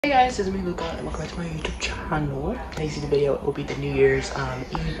Hey guys, this is me Luca and welcome back to my YouTube channel. Today's video will be the New Year's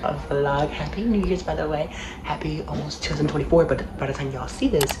Eve vlog. Happy New Year's, by the way. Happy almost 2024, but by the time y'all see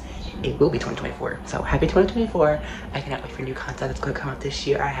this, it will be 2024. So happy 2024. I cannot wait for new content that's going to come out this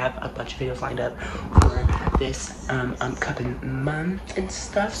year. I have a bunch of videos lined up for this upcoming month and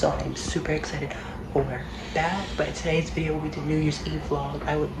stuff, so I'm super excited for that. But today's video will be the New Year's Eve vlog.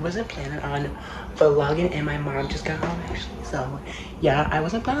 I wasn't planning on vlogging and my mom just got home actually, so yeah, I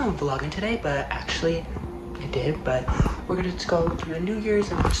wasn't planning on vlogging today, but actually I did. But we're gonna just go through the New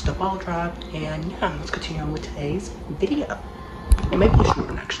Year's and watch the ball drop, and yeah, let's continue on with today's video. It might be a short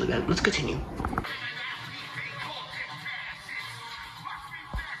one actually, but let's continue.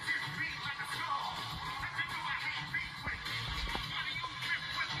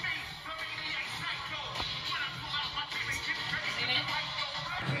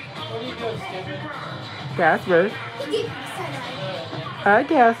 Casper. Hi,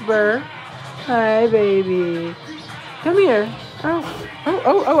 Casper. Hi, baby. Come here. Oh,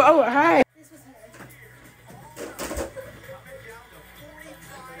 hi.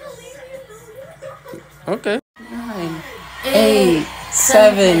 Okay. 9, 8,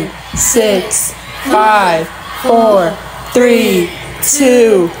 7, 6, 5, 4, 3,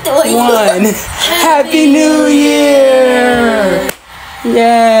 2, 1. Happy New Year!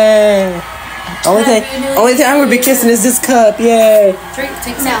 Yay! Only thing I'm gonna be kissing is this cup. Yay! Drink,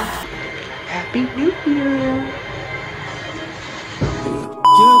 take it now. Happy New Year!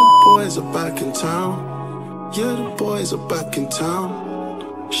 Yeah, the boys are back in town. Yeah, the boys are back in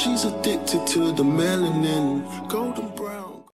town. She's addicted to the melanin, golden brown.